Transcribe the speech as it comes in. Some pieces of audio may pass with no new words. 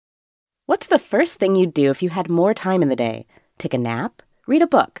What's the first thing you'd do if you had more time in the day? Take a nap? Read a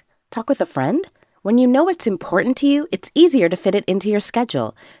book? Talk with a friend? When you know what's important to you, it's easier to fit it into your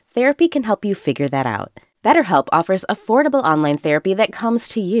schedule. Therapy can help you figure that out. BetterHelp offers affordable online therapy that comes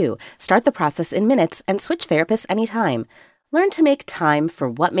to you. Start the process in minutes and switch therapists anytime. Learn to make time for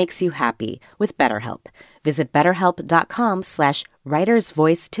what makes you happy with BetterHelp. Visit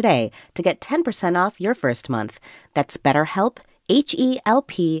BetterHelp.com/writersvoice today to get 10% off your first month. That's BetterHelp,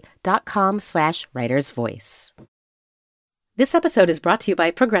 HELP.com/writersvoice. This episode is brought to you by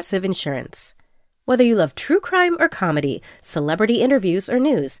Progressive Insurance. Whether you love true crime or comedy, celebrity interviews or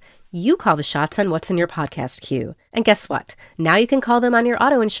news, you call the shots on what's in your podcast queue. And guess what? Now you can call them on your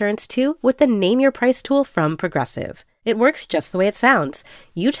auto insurance too with the Name Your Price tool from Progressive. It works just the way it sounds.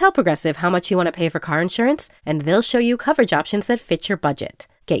 You tell Progressive how much you want to pay for car insurance, and they'll show you coverage options that fit your budget.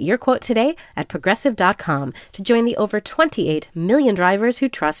 Get your quote today at Progressive.com to join the over 28 million drivers who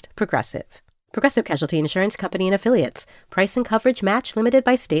trust Progressive. Progressive Casualty Insurance Company and Affiliates. Price and coverage match limited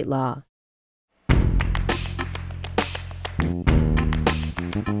by state law.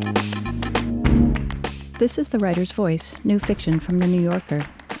 This is The Writer's Voice, new fiction from The New Yorker.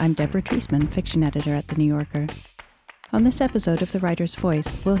 I'm Deborah Treisman, fiction editor at The New Yorker. On this episode of The Writer's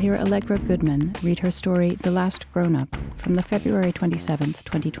Voice, we'll hear Allegra Goodman read her story The Last Grownup from the February 27,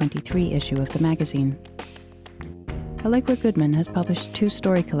 2023 issue of the magazine. Allegra Goodman has published 2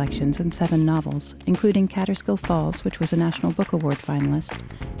 story collections and 7 novels, including Kaaterskill Falls, which was a National Book Award finalist,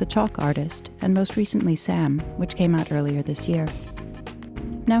 The Chalk Artist, and most recently Sam, which came out earlier this year.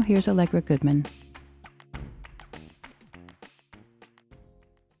 Now here's Allegra Goodman.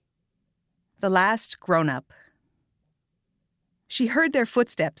 The Last Grownup. She heard their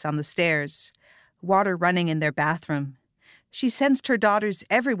footsteps on the stairs, water running in their bathroom. She sensed her daughters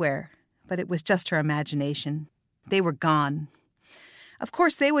everywhere, but it was just her imagination. They were gone. Of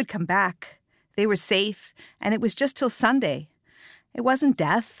course, they would come back. They were safe, and it was just till Sunday. It wasn't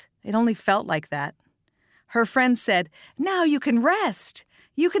death. It only felt like that. Her friend said, "Now you can rest.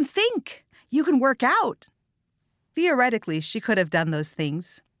 You can think. You can work out." Theoretically, she could have done those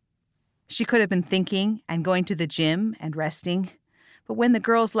things. She could have been thinking and going to the gym and resting. But when the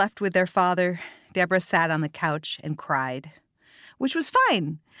girls left with their father, Deborah sat on the couch and cried. Which was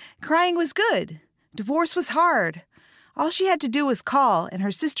fine. Crying was good. Divorce was hard. All she had to do was call, and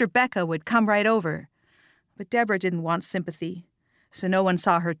her sister Becca would come right over. But Deborah didn't want sympathy, so no one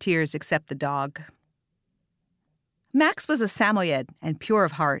saw her tears except the dog. Max was a Samoyed and pure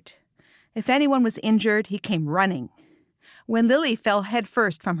of heart. If anyone was injured, he came running. When Lily fell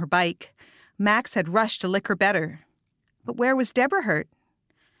headfirst from her bike, Max had rushed to lick her better. But where was Deborah hurt?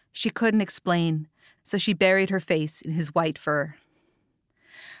 She couldn't explain, so she buried her face in his white fur.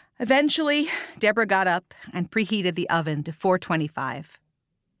 Eventually, Deborah got up and preheated the oven to 425.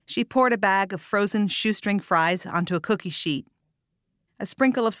 She poured a bag of frozen shoestring fries onto a cookie sheet. A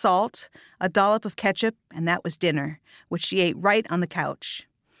sprinkle of salt, a dollop of ketchup, and that was dinner, which she ate right on the couch.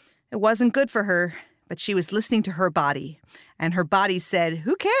 It wasn't good for her, but she was listening to her body, and her body said,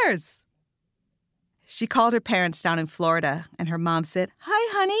 "Who cares?" She called her parents down in Florida, and her mom said,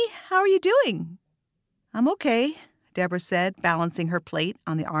 "Hi, honey, how are you doing?" "I'm okay," Deborah said, balancing her plate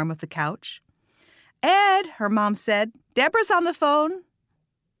on the arm of the couch. "Ed," her mom said, "Deborah's on the phone."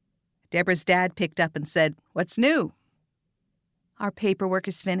 Deborah's dad picked up and said, "What's new?" "Our paperwork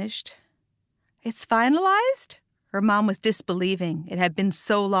is finished." "It's finalized?" Her mom was disbelieving. It had been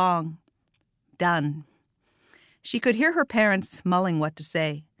so long. Done. She could hear her parents mulling what to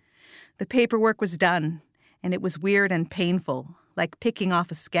say. The paperwork was done, and it was weird and painful, like picking off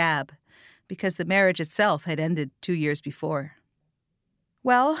a scab, because the marriage itself had ended 2 years before.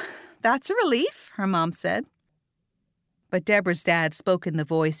 "Well, that's a relief," her mom said. But Deborah's dad spoke in the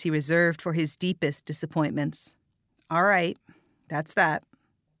voice he reserved for his deepest disappointments. "All right, that's that."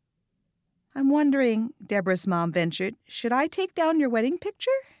 "I'm wondering," Deborah's mom ventured, "should I take down your wedding picture?"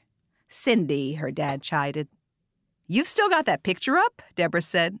 "Cindy," her dad chided. "You've still got that picture up?" Deborah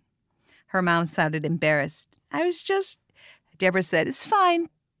said. Her mom sounded embarrassed. "I was just..." Deborah said, "It's fine.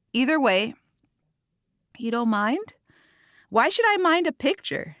 Either way." "You don't mind?" "Why should I mind a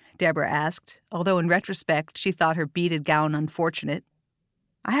picture?" Deborah asked, although in retrospect she thought her beaded gown unfortunate.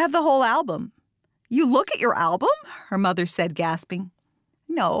 "I have the whole album." "You look at your album?" her mother said, gasping.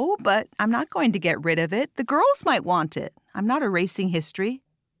 "No, but I'm not going to get rid of it. The girls might want it. I'm not erasing history."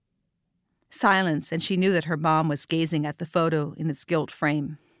 Silence, and she knew that her mom was gazing at the photo in its gilt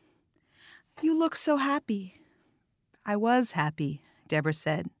frame. "You look so happy." "I was happy," Deborah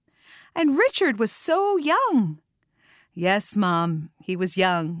said. "And Richard was so young." "Yes, Mom, he was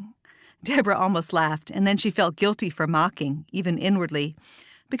young." Deborah almost laughed, and then she felt guilty for mocking, even inwardly.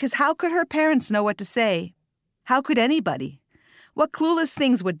 Because how could her parents know what to say? How could anybody? What clueless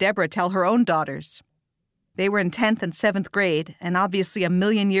things would Deborah tell her own daughters? They were in 10th and 7th grade, and obviously a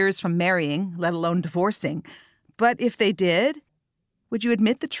million years from marrying, let alone divorcing. But if they did, would you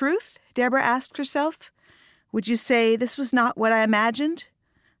admit the truth? Deborah asked herself. Would you say, this was not what I imagined?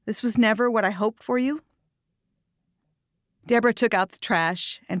 This was never what I hoped for you? Deborah took out the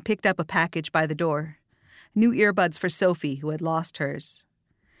trash and picked up a package by the door. New earbuds for Sophie, who had lost hers.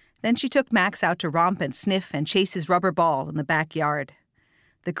 Then she took Max out to romp and sniff and chase his rubber ball in the backyard.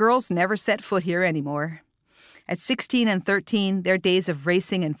 The girls never set foot here anymore. At 16 and 13, their days of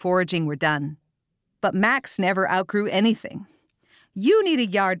racing and foraging were done. But Max never outgrew anything. You need a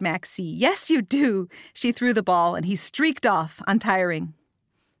yard, Maxie. Yes, you do. She threw the ball, and he streaked off, untiring.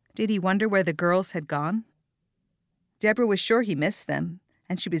 Did he wonder where the girls had gone? Deborah was sure he missed them,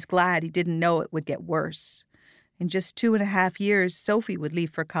 and she was glad he didn't know it would get worse. In just 2.5 years, Sophie would leave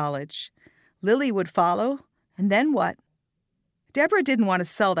for college. Lily would follow, and then what? Deborah didn't want to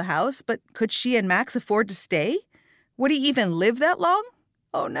sell the house, but could she and Max afford to stay? Would he even live that long?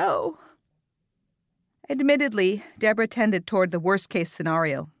 Oh, no. Admittedly, Deborah tended toward the worst-case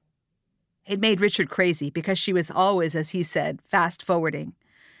scenario. It made Richard crazy because she was always, as he said, fast-forwarding.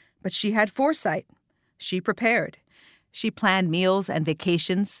 But she had foresight. She prepared. She planned meals and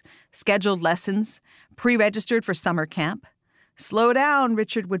vacations, scheduled lessons, pre-registered for summer camp. Slow down,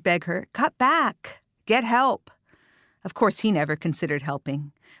 Richard would beg her. Cut back. Get help. Of course, he never considered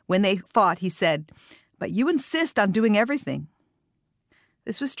helping. When they fought, he said, "But you insist on doing everything."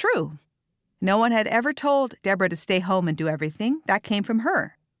 This was true. No one had ever told Deborah to stay home and do everything. That came from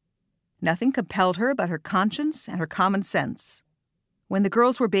her. Nothing compelled her but her conscience and her common sense. When the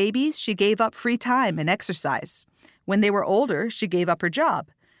girls were babies, she gave up free time and exercise. When they were older, she gave up her job,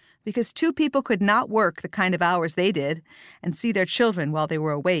 because two people could not work the kind of hours they did and see their children while they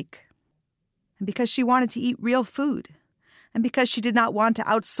were awake. And because she wanted to eat real food, and because she did not want to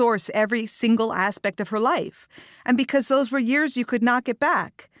outsource every single aspect of her life, and because those were years you could not get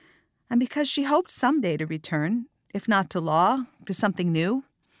back, and because she hoped someday to return, if not to law, to something new,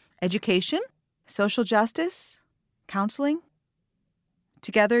 education, social justice, counseling.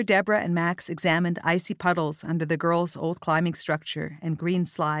 Together, Deborah and Max examined icy puddles under the girls' old climbing structure and green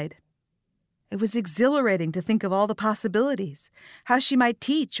slide. It was exhilarating to think of all the possibilities, how she might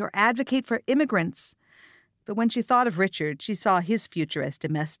teach or advocate for immigrants. But when she thought of Richard, she saw his future as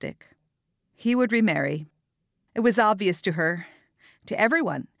domestic. He would remarry. It was obvious to her, to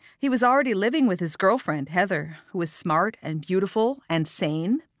everyone. He was already living with his girlfriend, Heather, who was smart and beautiful and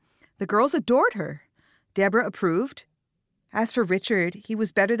sane. The girls adored her. Deborah approved. As for Richard, he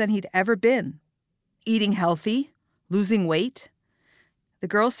was better than he'd ever been. Eating healthy, losing weight. The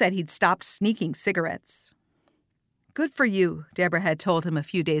girls said he'd stopped sneaking cigarettes. Good for you, Deborah had told him a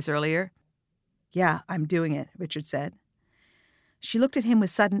few days earlier. Yeah, I'm doing it, Richard said. She looked at him with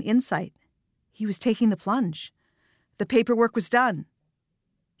sudden insight. He was taking the plunge. The paperwork was done.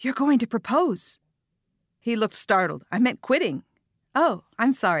 You're going to propose. He looked startled. I meant quitting. Oh,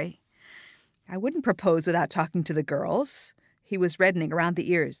 I'm sorry. I wouldn't propose without talking to the girls. He was reddening around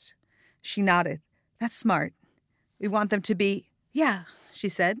the ears. She nodded. That's smart. We want them to be, yeah, she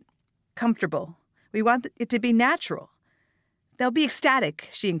said, comfortable. We want it to be natural. They'll be ecstatic,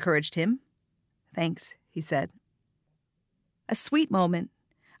 she encouraged him. Thanks, he said. A sweet moment.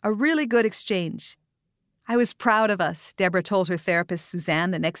 A really good exchange. I was proud of us, Deborah told her therapist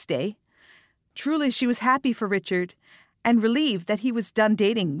Suzanne the next day. Truly, she was happy for Richard and relieved that he was done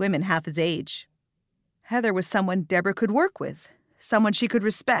dating women half his age. Heather was someone Deborah could work with, someone she could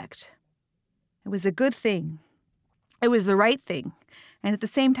respect. It was a good thing. It was the right thing, and at the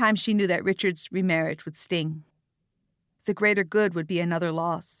same time she knew that Richard's remarriage would sting. The greater good would be another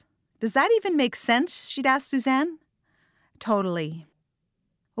loss. Does that even make sense? She'd asked Suzanne. Totally.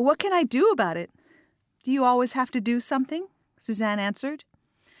 Well, what can I do about it? Do you always have to do something? Suzanne answered.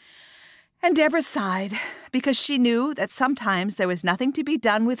 And Deborah sighed, because she knew that sometimes there was nothing to be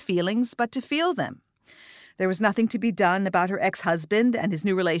done with feelings but to feel them. There was nothing to be done about her ex-husband and his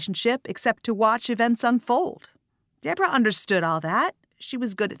new relationship except to watch events unfold. Deborah understood all that. She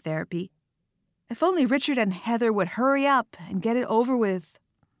was good at therapy. If only Richard and Heather would hurry up and get it over with.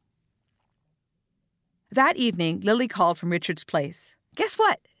 That evening, Lily called from Richard's place. Guess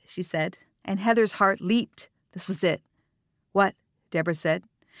what? She said, and Heather's heart leaped. This was it. What? Deborah said.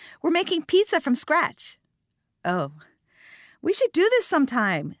 We're making pizza from scratch. Oh. We should do this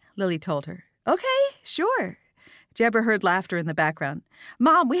sometime, Lily told her. Okay, sure. Deborah heard laughter in the background.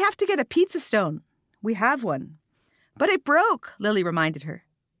 Mom, we have to get a pizza stone. We have one. But it broke, Lily reminded her.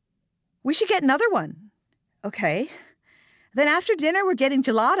 We should get another one. Okay. Then after dinner, we're getting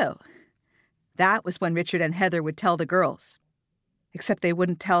gelato. That was when Richard and Heather would tell the girls. Except they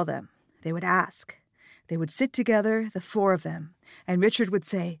wouldn't tell them. They would ask. They would sit together, the four of them, and Richard would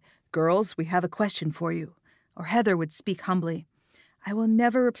say, "Girls, we have a question for you." Or Heather would speak humbly, "I will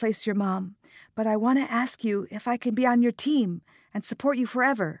never replace your mom, but I want to ask you if I can be on your team and support you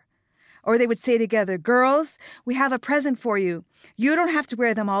forever." Or they would say together, "Girls, we have a present for you. You don't have to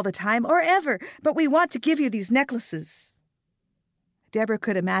wear them all the time or ever, but we want to give you these necklaces." Deborah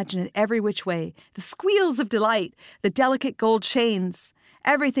could imagine it every which way, the squeals of delight, the delicate gold chains,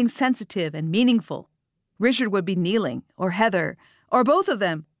 everything sensitive and meaningful. Richard would be kneeling, or Heather, or both of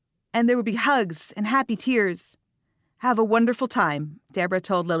them, and there would be hugs and happy tears. "Have a wonderful time," Deborah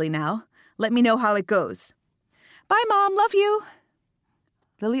told Lily now. "Let me know how it goes." "Bye, Mom. Love you."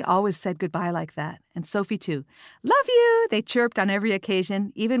 Lily always said goodbye like that, and Sophie too. "Love you," they chirped on every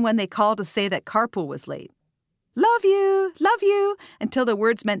occasion, even when they called to say that carpool was late. Love you, until the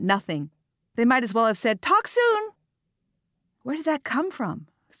words meant nothing. They might as well have said, "Talk soon." Where did that come from?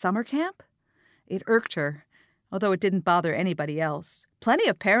 Summer camp? It irked her, although it didn't bother anybody else. Plenty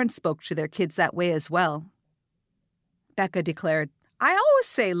of parents spoke to their kids that way as well. Becca declared, "I always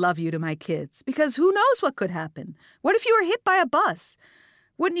say love you to my kids, because who knows what could happen? What if you were hit by a bus?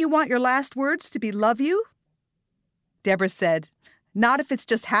 Wouldn't you want your last words to be love you?" Deborah said, "Not if it's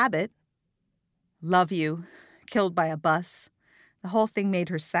just habit." Love you. Killed by a bus. The whole thing made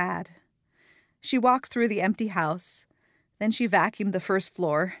her sad. She walked through the empty house. Then she vacuumed the first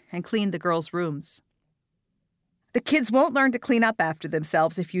floor and cleaned the girls' rooms. "The kids won't learn to clean up after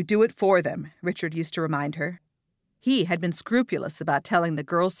themselves if you do it for them," Richard used to remind her. He had been scrupulous about telling the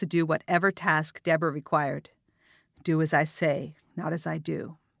girls to do whatever task Deborah required. "Do as I say, not as I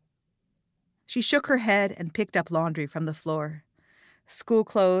do." She shook her head and picked up laundry from the floor. School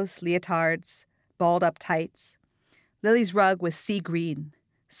clothes, leotards, balled-up tights. Lily's rug was sea green,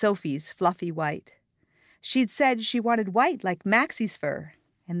 Sophie's fluffy white. She'd said she wanted white like Maxie's fur,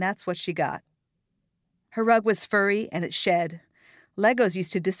 and that's what she got. Her rug was furry and it shed. Legos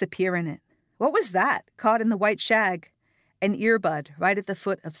used to disappear in it. What was that, caught in the white shag? An earbud right at the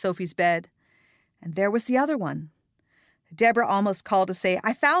foot of Sophie's bed. And there was the other one. Deborah almost called to say,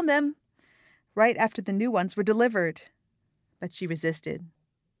 "I found them," right after the new ones were delivered. But she resisted.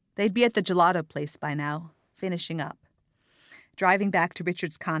 They'd be at the gelato place by now, finishing up. Driving back to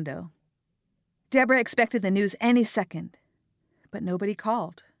Richard's condo. Deborah expected the news any second, but nobody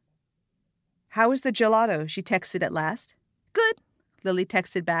called. "How was the gelato?" she texted at last. "Good," Lily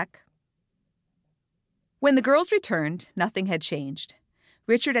texted back. When the girls returned, nothing had changed.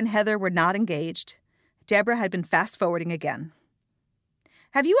 Richard and Heather were not engaged. Deborah had been fast-forwarding again.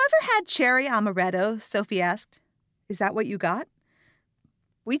 "Have you ever had cherry amaretto?" Sophie asked. "Is that what you got?"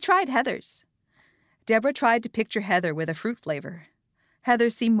 "We tried Heather's." Deborah tried to picture Heather with a fruit flavor. Heather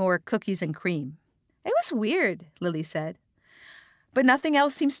seemed more cookies and cream. "It was weird," Lily said. But nothing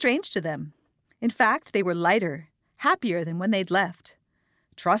else seemed strange to them. In fact, they were lighter, happier than when they'd left.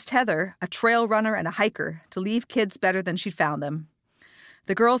 Trust Heather, a trail runner and a hiker, to leave kids better than she'd found them.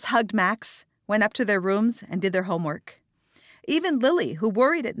 The girls hugged Max, went up to their rooms, and did their homework. Even Lily, who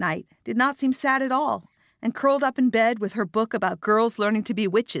worried at night, did not seem sad at all, and curled up in bed with her book about girls learning to be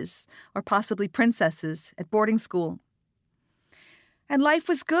witches, or possibly princesses, at boarding school. And life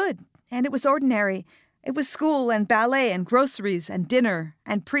was good, and it was ordinary. It was school and ballet and groceries and dinner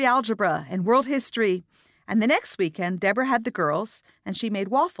and pre-algebra and world history. And the next weekend, Deborah had the girls, and she made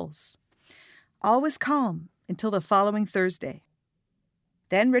waffles. All was calm until the following Thursday.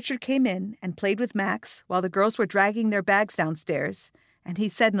 Then Richard came in and played with Max while the girls were dragging their bags downstairs, and he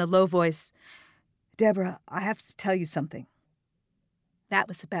said in a low voice, "Deborah, I have to tell you something." That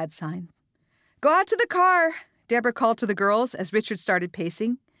was a bad sign. "Go out to the car," Deborah called to the girls as Richard started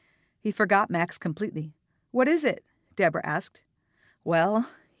pacing. He forgot Max completely. "What is it?" Deborah asked.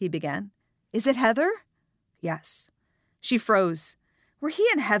 "Well," he began. "Is it Heather?" "Yes." She froze. Were he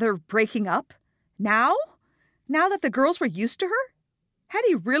and Heather breaking up? Now? Now that the girls were used to her? Had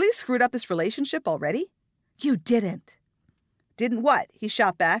he really screwed up his relationship already? "You didn't." "Didn't what?" he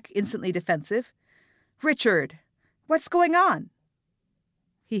shot back, instantly defensive. "Richard, what's going on?"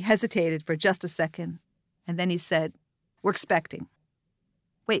 He hesitated for just a second, and then he said, "We're expecting."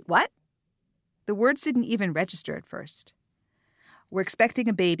 "Wait, what?" The words didn't even register at first. "We're expecting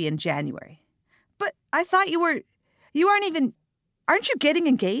a baby in January." "But I thought aren't you getting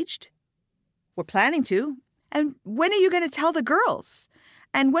engaged?" "We're planning to. And when are you going to tell the girls?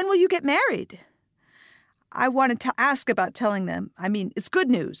 And when will you get married?" "I wanted to ask about telling them. I mean, it's good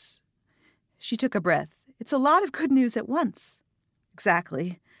news." She took a breath. "It's a lot of good news at once."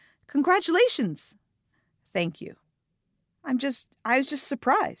 "Exactly. Congratulations." "Thank you." I was just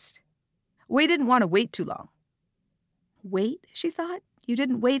surprised. We didn't want to wait too long. Wait, she thought. You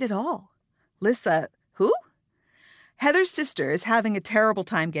didn't wait at all. Lissa, who? Heather's sister is having a terrible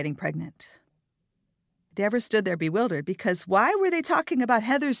time getting pregnant. Deborah stood there bewildered because why were they talking about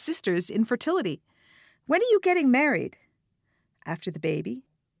Heather's sister's infertility? When are you getting married? After the baby.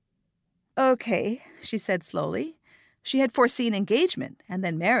 Okay, she said slowly. She had foreseen engagement and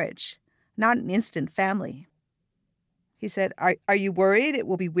then marriage, not an instant family. He said, Are you worried it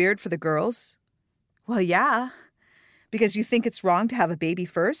will be weird for the girls? Well, yeah. Because you think it's wrong to have a baby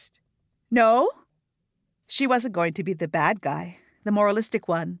first? No. She wasn't going to be the bad guy, the moralistic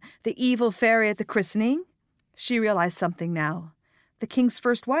one, the evil fairy at the christening. She realized something now. The king's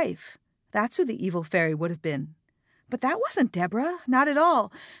first wife. That's who the evil fairy would have been. But that wasn't Deborah, not at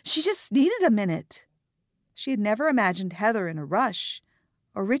all. She just needed a minute. She had never imagined Heather in a rush,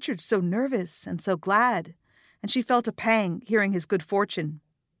 or Richard so nervous and so glad, and she felt a pang hearing his good fortune.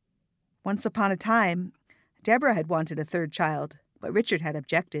 Once upon a time, Deborah had wanted a third child, but Richard had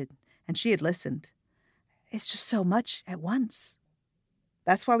objected, and she had listened. It's just so much at once.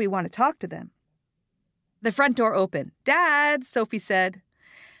 That's why we want to talk to them. The front door opened. Dad, Sophie said.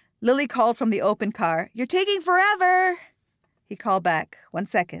 Lily called from the open car. You're taking forever. He called back. 1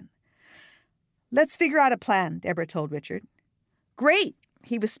 second. Let's figure out a plan, Deborah told Richard. Great.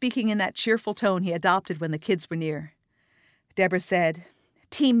 He was speaking in that cheerful tone he adopted when the kids were near. Deborah said,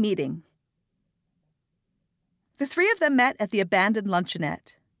 Team meeting. The three of them met at the abandoned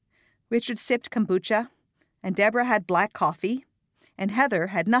luncheonette. Richard sipped kombucha, and Deborah had black coffee, and Heather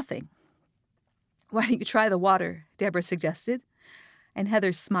had nothing. Why don't you try the water? Deborah suggested. And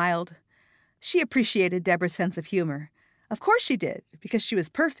Heather smiled. She appreciated Deborah's sense of humor. Of course she did, because she was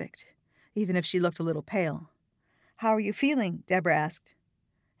perfect, even if she looked a little pale. How are you feeling? Deborah asked.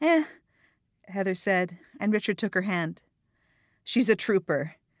 Heather said, and Richard took her hand. She's a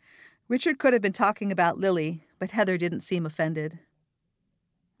trooper. Richard could have been talking about Lily, but Heather didn't seem offended.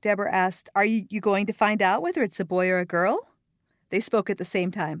 Deborah asked, Are you going to find out whether it's a boy or a girl? They spoke at the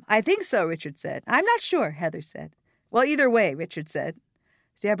same time. I think so, Richard said. I'm not sure, Heather said. Well, either way, Richard said.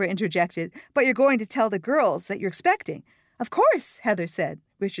 Deborah interjected, But you're going to tell the girls that you're expecting. Of course, Heather said.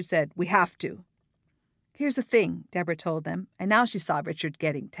 Richard said, We have to. Here's a thing, Deborah told them, and now she saw Richard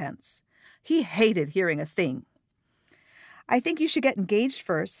getting tense. He hated hearing a thing. I think you should get engaged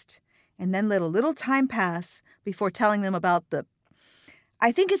first, and then let a little time pass before telling them about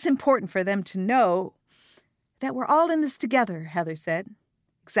I think it's important for them to know that we're all in this together, Heather said.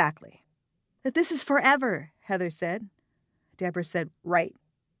 Exactly. That this is forever, Heather said. Deborah said, Right.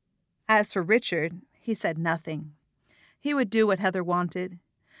 As for Richard, he said nothing. He would do what Heather wanted.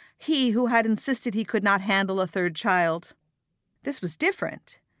 He who had insisted he could not handle a third child. This was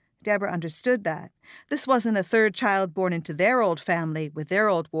different. Deborah understood that. This wasn't a third child born into their old family with their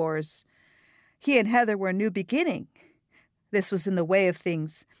old wars. He and Heather were a new beginning. This was in the way of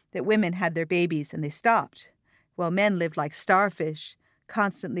things, that women had their babies and they stopped, while men lived like starfish,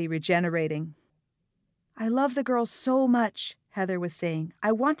 constantly regenerating. I love the girls so much, Heather was saying.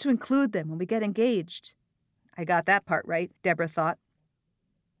 I want to include them when we get engaged. I got that part right, Deborah thought.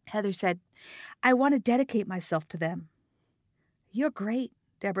 Heather said, I want to dedicate myself to them. You're great,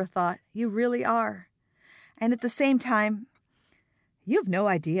 Deborah thought. You really are. And at the same time, you have no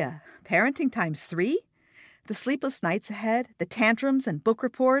idea. Parenting times 3? The sleepless nights ahead, the tantrums and book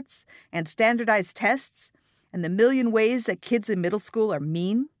reports and standardized tests, and the million ways that kids in middle school are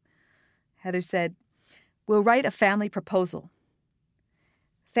mean. Heather said, We'll write a family proposal.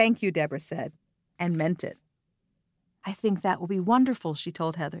 Thank you, Deborah said, and meant it. I think that will be wonderful, she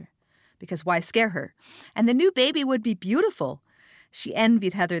told Heather, because why scare her? And the new baby would be beautiful. She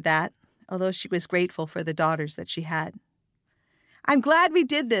envied Heather that, although she was grateful for the daughters that she had. I'm glad we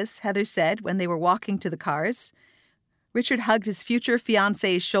did this, Heather said when they were walking to the cars. Richard hugged his future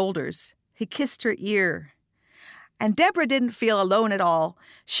fiancée's shoulders. He kissed her ear. And Deborah didn't feel alone at all.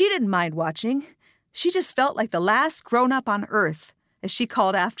 She didn't mind watching. She just felt like the last grown-up on earth, as she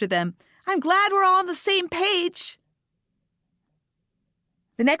called after them, I'm glad we're all on the same page.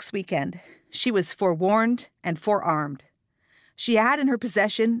 The next weekend, she was forewarned and forearmed. She had in her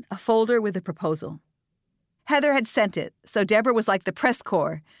possession a folder with a proposal. Heather had sent it, so Deborah was like the press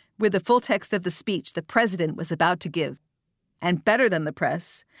corps, with the full text of the speech the president was about to give. And better than the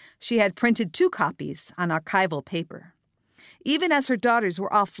press, she had printed 2 copies on archival paper. Even as her daughters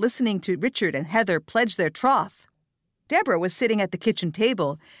were off listening to Richard and Heather pledge their troth, Deborah was sitting at the kitchen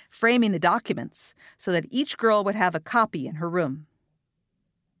table, framing the documents so that each girl would have a copy in her room.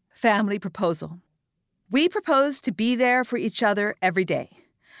 Family proposal. We propose to be there for each other every day,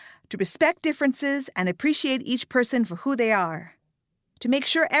 to respect differences and appreciate each person for who they are, to make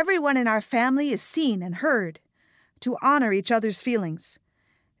sure everyone in our family is seen and heard, to honor each other's feelings,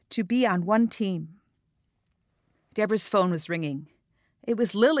 to be on one team. Deborah's phone was ringing. It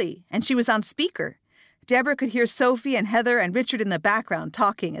was Lily, and she was on speaker. Deborah could hear Sophie and Heather and Richard in the background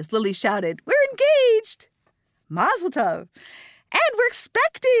talking as Lily shouted, "We're engaged!" "Mazel tov!" "And we're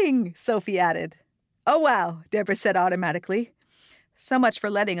expecting!" Sophie added. "Oh, wow," Deborah said automatically. So much for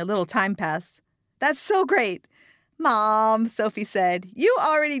letting a little time pass. "That's so great." "Mom," Sophie said, "you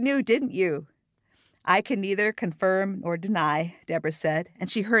already knew, didn't you?" "I can neither confirm nor deny," Deborah said, and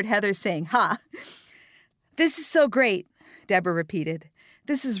she heard Heather saying, "Ha." "This is so great," Deborah repeated.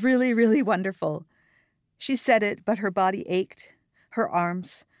 "This is really, really wonderful." She said it, but her body ached. Her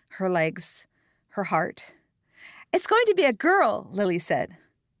arms, her legs, her heart. "It's going to be a girl," Lily said.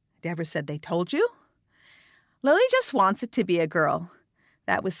 Deborah said, "They told you?" "Lily just wants it to be a girl."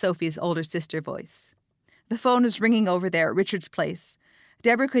 That was Sophie's older sister voice. The phone was ringing over there at Richard's place.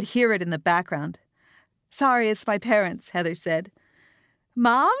 Deborah could hear it in the background. "Sorry, it's my parents," Heather said.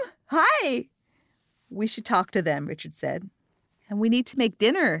 "Mom? Hi!" "We should talk to them," Richard said. "And we need to make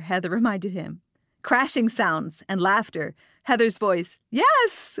dinner," Heather reminded him. Crashing sounds and laughter. Heather's voice.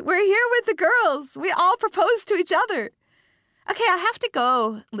 "Yes, we're here with the girls. We all proposed to each other." "Okay, I have to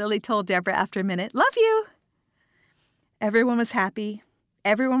go," Lily told Deborah after a minute. "Love you." Everyone was happy.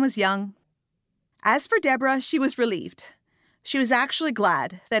 Everyone was young. As for Deborah, she was relieved. She was actually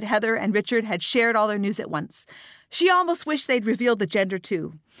glad that Heather and Richard had shared all their news at once. She almost wished they'd revealed the gender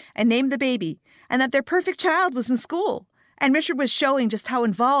too, and named the baby, and that their perfect child was in school, and Richard was showing just how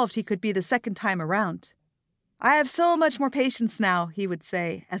involved he could be the second time around. "I have so much more patience now," he would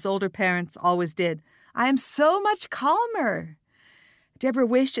say, as older parents always did. "I am so much calmer." Deborah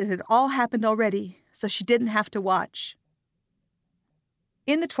wished it had all happened already, so she didn't have to watch.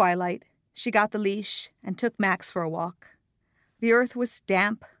 In the twilight, she got the leash and took Max for a walk. The earth was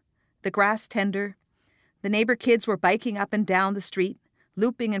damp, the grass tender. The neighbor kids were biking up and down the street,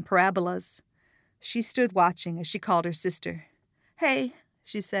 looping in parabolas. She stood watching as she called her sister. "Hey,"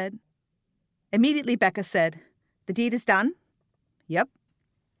 she said. Immediately Becca said, "The deed is done?" "Yep."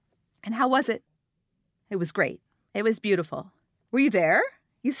 "And how was it?" "It was great. It was beautiful." "Were you there?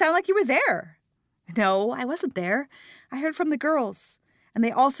 You sound like you were there." "No, I wasn't there. I heard from the girls, and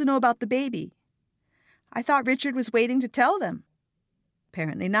they also know about the baby. I thought Richard was waiting to tell them."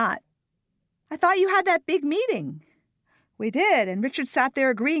 "Apparently not." "I thought you had that big meeting." "We did, and Richard sat there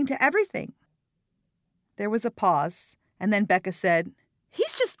agreeing to everything." There was a pause, and then Becca said,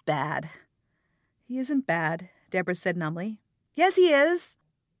 "He's just bad." "He isn't bad," Deborah said numbly. "Yes, he is."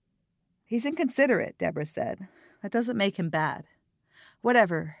 "He's inconsiderate," Deborah said. "That doesn't make him bad."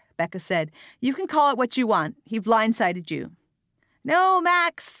 "Whatever," Becca said. "You can call it what you want. He blindsided you." "No,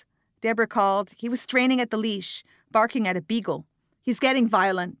 Max," Deborah called. He was straining at the leash, barking at a beagle. "He's getting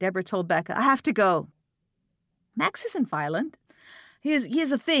violent," Deborah told Becca. "I have to go." "Max isn't violent. He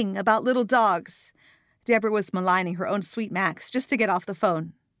has a thing about little dogs." Deborah was maligning her own sweet Max just to get off the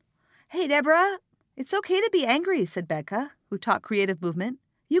phone. "Hey, Deborah, it's okay to be angry," said Becca, who taught creative movement.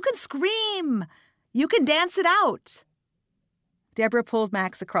 "You can scream. You can dance it out." Deborah pulled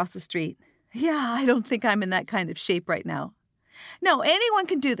Max across the street. "Yeah, I don't think I'm in that kind of shape right now." "No, anyone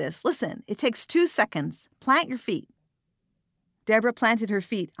can do this. Listen, it takes 2 seconds. Plant your feet." Deborah planted her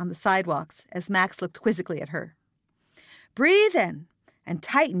feet on the sidewalks as Max looked quizzically at her. "Breathe in and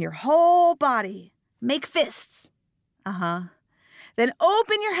tighten your whole body. Make fists." "Uh-huh." "Then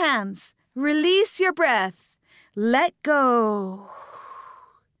open your hands. Release your breath. Let go."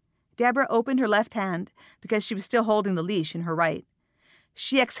 Deborah opened her left hand because she was still holding the leash in her right.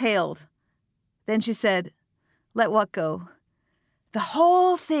 She exhaled. Then she said, "Let what go?" "The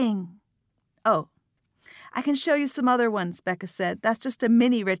whole thing." "Oh, I can show you some other ones," Becca said. "That's just a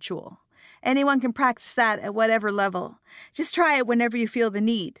mini ritual. Anyone can practice that at whatever level. Just try it whenever you feel the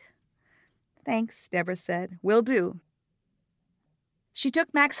need." "Thanks," Deborah said. "Will do." She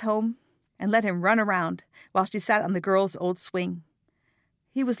took Max home and let him run around while she sat on the girls' old swing.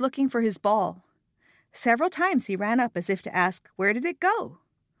 He was looking for his ball. Several times he ran up as if to ask, "Where did it go?"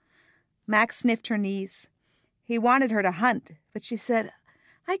 Max sniffed her knees. He wanted her to hunt, but she said,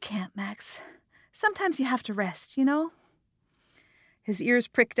 "I can't, Max. Sometimes you have to rest, you know?" His ears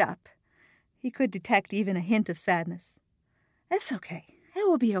pricked up. He could detect even a hint of sadness. "It's okay. It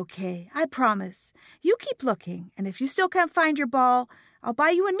will be okay. I promise. You keep looking, and if you still can't find your ball, I'll buy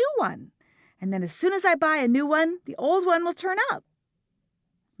you a new one. And then as soon as I buy a new one, the old one will turn up."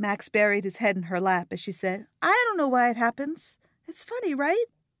 Max buried his head in her lap as she said, "I don't know why it happens. It's funny, right?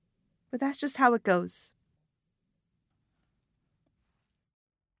 But that's just how it goes."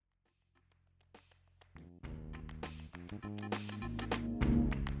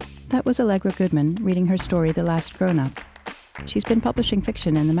 That was Allegra Goodman reading her story, The Last Grownup. She's been publishing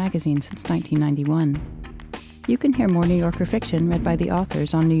fiction in the magazine since 1991. You can hear more New Yorker fiction read by the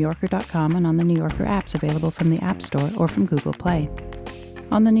authors on NewYorker.com and on the New Yorker apps available from the App Store or from Google Play.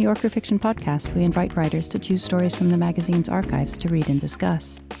 On the New Yorker Fiction Podcast, we invite writers to choose stories from the magazine's archives to read and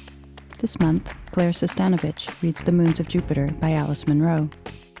discuss. This month, Claire Sustanovich reads The Moons of Jupiter by Alice Munro.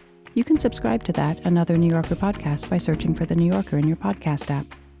 You can subscribe to that and other New Yorker podcasts by searching for The New Yorker in your podcast app.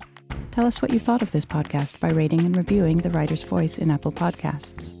 Tell us what you thought of this podcast by rating and reviewing The Writer's Voice in Apple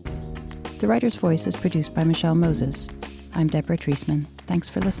Podcasts. The Writer's Voice is produced by Michelle Moses. I'm Deborah Treisman. Thanks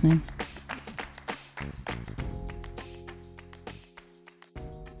for listening.